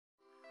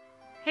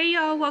Hey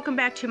y'all, welcome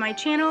back to my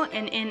channel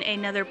and in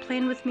another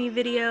Plan With Me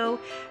video.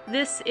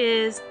 This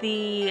is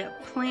the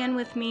Plan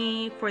With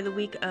Me for the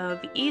week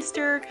of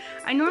Easter.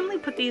 I normally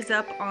put these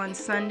up on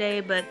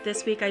Sunday, but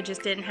this week I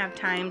just didn't have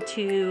time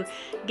to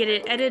get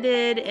it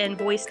edited and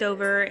voiced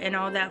over and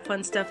all that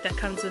fun stuff that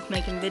comes with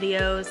making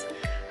videos.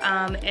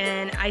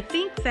 And I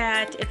think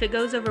that if it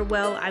goes over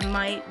well, I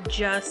might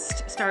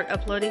just start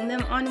uploading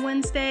them on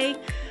Wednesday.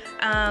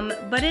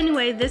 But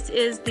anyway, this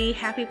is the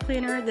Happy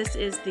Planner. This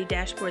is the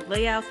dashboard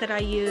layout that I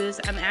use.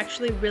 I'm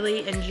actually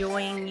really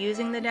enjoying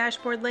using the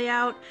dashboard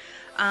layout.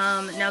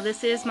 Now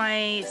this is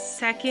my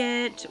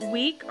second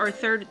week or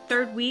third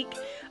week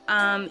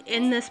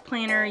in this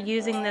planner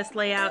using this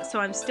layout, so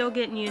I'm still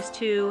getting used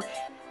to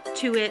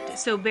it.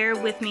 So bear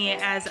with me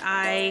as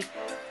I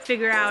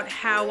figure out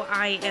how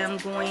I am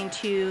going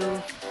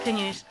to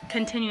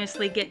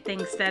continuously get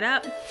things set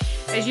up.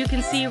 As you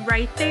can see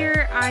right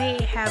there,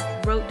 I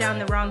have wrote down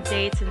the wrong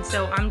dates, and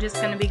so I'm just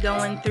going to be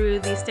going through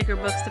these sticker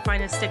books to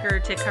find a sticker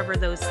to cover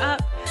those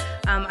up.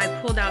 I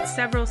pulled out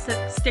several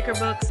sticker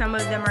books. Some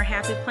of them are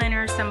Happy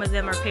Planner, some of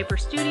them are Paper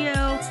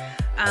Studio,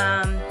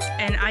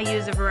 and I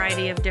use a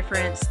variety of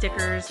different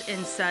stickers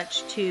and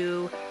such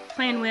to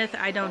plan with.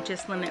 I don't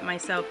just limit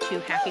myself to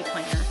Happy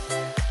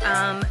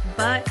Planner.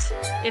 But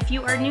if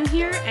you are new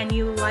here and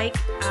you like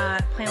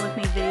Plan With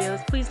Me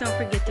videos, please don't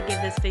forget to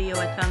give this video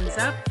a thumbs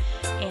up.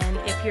 And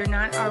if you're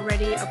not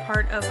already a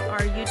part of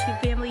our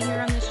YouTube family here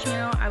on this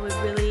channel, I would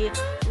really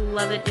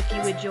love it if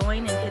you would join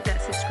and hit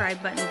that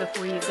subscribe button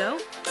before you go.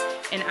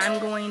 And I'm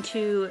going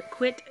to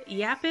quit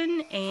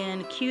yapping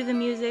and cue the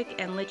music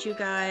and let you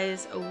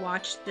guys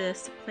watch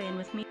this Plan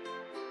With Me.